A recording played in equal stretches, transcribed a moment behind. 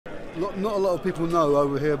Not a lot of people know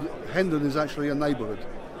over here, but Hendon is actually a neighbourhood,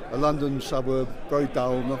 a London suburb, very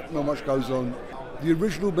dull, not much goes on. The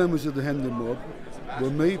original members of the Hendon Mob were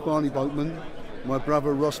me, Barny Boatman, my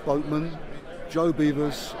brother Ross Boatman, Joe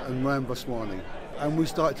Beavers and Ram Vaswani. And we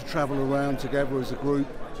started to travel around together as a group,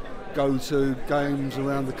 go to games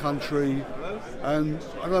around the country. And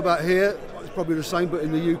I don't know about here, it's probably the same, but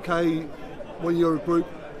in the UK, when you're a group,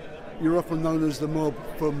 you're often known as the mob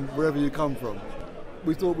from wherever you come from.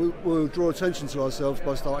 We thought we'll draw attention to ourselves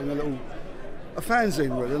by starting a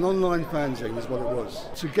fanzine, really, an online fanzine is what it was.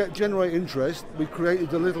 To generate interest, we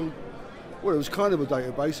created well, it was kind of a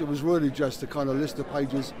database. It was really just a kind of list of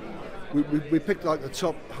pages. We picked like the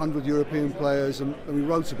top 100 European players and we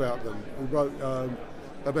wrote about them. We wrote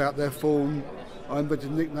about their form. I invented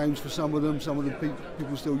nicknames for some of them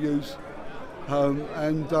people still use.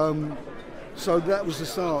 So that was the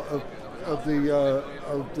start of the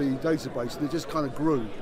database, and it just kind of grew.